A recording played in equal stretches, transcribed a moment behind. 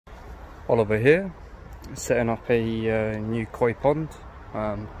Oliver here, setting up a new koi pond.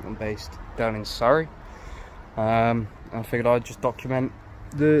 I'm based down in Surrey. I figured I'd just document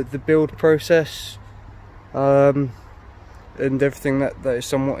the build process and everything that is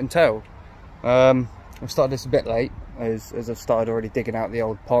somewhat entailed. I've started this a bit late as I've started already digging out the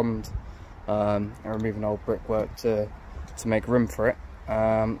old pond and removing old brickwork to make room for it.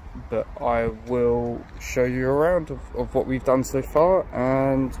 But I will show you around of what we've done so far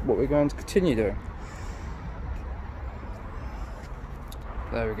and what we're going to continue doing.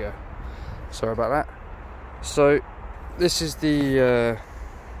 There we go. Sorry about that. So this is the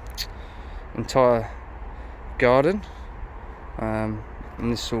entire garden, and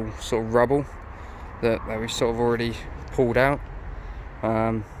this is all sort of rubble that we've sort of already pulled out.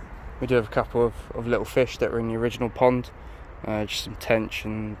 We do have a couple of little fish that were in the original pond. Just some tench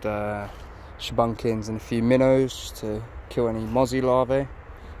and shabunkins and a few minnows to kill any mozzie larvae,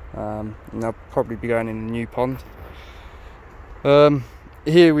 and they'll probably be going in the new pond.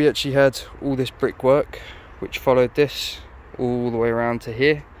 Here we actually had all this brickwork which followed this all the way around to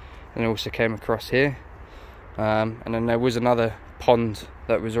here, and also came across here, and then there was another pond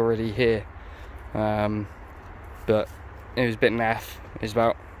that was already here, but it was a bit naff. It was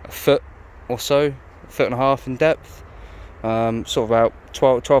about a foot or so, a foot and a half in depth. Sort of about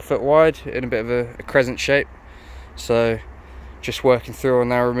 12 foot wide in a bit of a crescent shape. So just working through on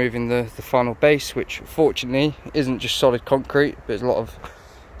now, removing the final base, which fortunately isn't just solid concrete, but there's a lot of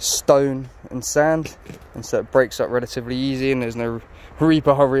stone and sand, and so it breaks up relatively easy, and there's no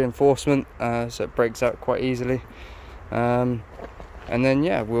rebar reinforcement, so it breaks out quite easily. And then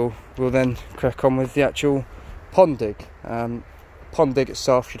yeah, we'll then crack on with the actual pond dig. Pond dig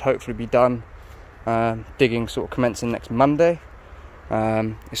itself should hopefully be done. Digging sort of commencing next Monday.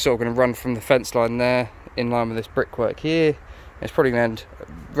 It's sort of going to run from the fence line there, in line with this brickwork here. It's probably going to end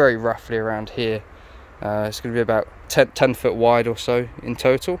very roughly around here. It's going to be about 10 foot wide or so in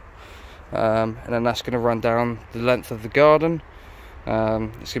total, and then that's going to run down the length of the garden. It's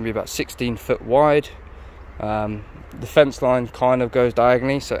going to be about 16 foot wide. The fence line kind of goes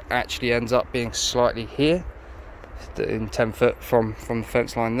diagonally, so it actually ends up being slightly here, in 10 foot from the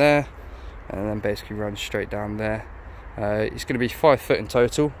fence line there, and then basically runs straight down there. It's going to be 5 foot in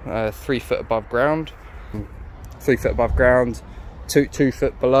total, 3 foot above ground, 3 foot above ground, 2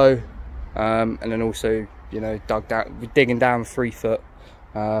 foot below, and then also, you know, we're digging down 3 foot,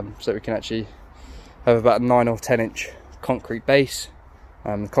 so we can actually have about a 9 or 10 inch concrete base.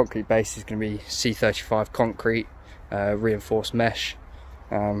 The concrete base is going to be C35 concrete, reinforced mesh,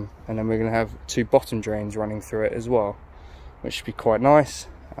 and then we're going to have 2 bottom drains running through it as well, which should be quite nice.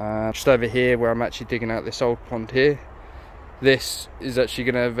 Just over here where I'm actually digging out this old pond here, this is actually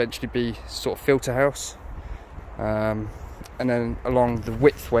going to eventually be sort of filter house, and then along the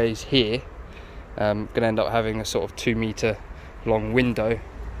widthways here, going to end up having a sort of 2 meter long window,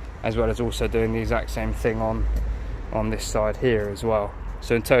 as well as also doing the exact same thing on this side here as well.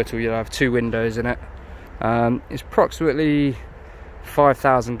 So in total you'll have 2 windows in it. It's approximately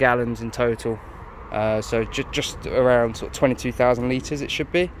 5,000 gallons in total. So just around sort of 22,000 litres it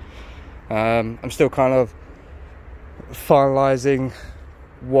should be. I'm still kind of finalising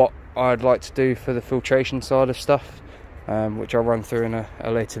what I'd like to do for the filtration side of stuff, which I'll run through in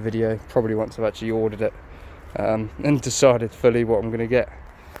a later video, probably once I've actually ordered it and decided fully what I'm going to get.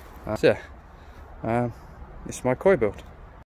 So yeah, this is my koi build.